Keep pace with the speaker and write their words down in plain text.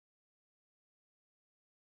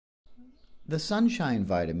The sunshine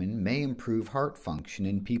vitamin may improve heart function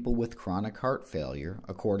in people with chronic heart failure,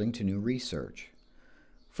 according to new research.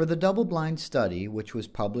 For the double-blind study, which was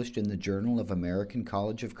published in the Journal of American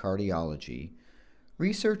College of Cardiology,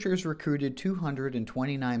 researchers recruited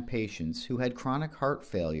 229 patients who had chronic heart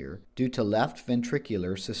failure due to left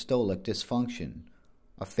ventricular systolic dysfunction,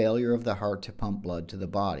 a failure of the heart to pump blood to the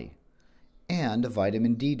body, and a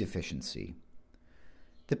vitamin D deficiency.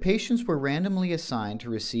 The patients were randomly assigned to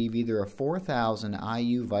receive either a 4,000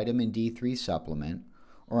 IU vitamin D3 supplement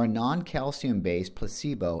or a non-calcium-based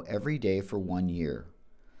placebo every day for 1 year.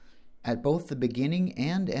 At both the beginning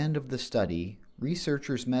and end of the study,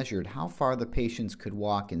 researchers measured how far the patients could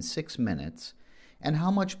walk in 6 minutes and how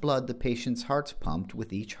much blood the patients' hearts pumped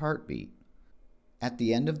with each heartbeat. At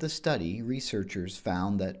the end of the study, researchers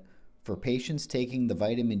found that for patients taking the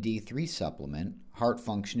vitamin D3 supplement, heart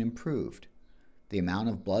function improved. The amount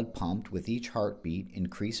of blood pumped with each heartbeat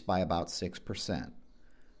increased by about 6%.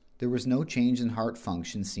 There was no change in heart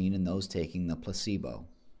function seen in those taking the placebo.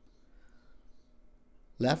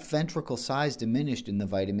 Left ventricle size diminished in the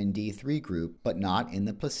vitamin D3 group, but not in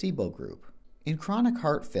the placebo group. In chronic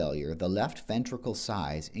heart failure, the left ventricle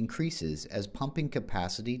size increases as pumping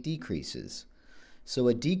capacity decreases. So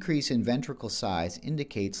a decrease in ventricle size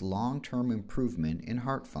indicates long-term improvement in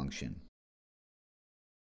heart function.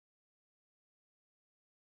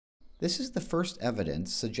 This is the first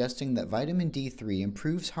evidence suggesting that vitamin D3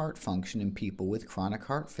 improves heart function in people with chronic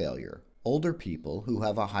heart failure. Older people who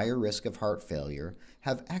have a higher risk of heart failure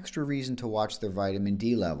have extra reason to watch their vitamin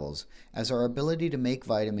D levels, as our ability to make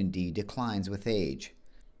vitamin D declines with age.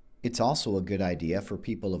 It's also a good idea for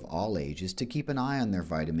people of all ages to keep an eye on their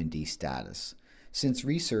vitamin D status, since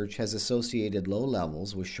research has associated low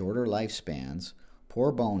levels with shorter lifespans,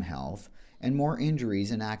 poor bone health, and more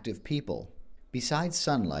injuries in active people. Besides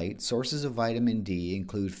sunlight, sources of vitamin D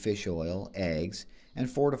include fish oil, eggs, and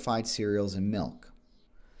fortified cereals and milk.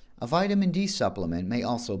 A vitamin D supplement may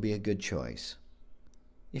also be a good choice.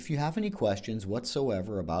 If you have any questions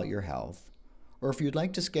whatsoever about your health, or if you'd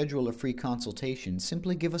like to schedule a free consultation,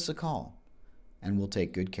 simply give us a call, and we'll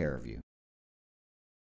take good care of you.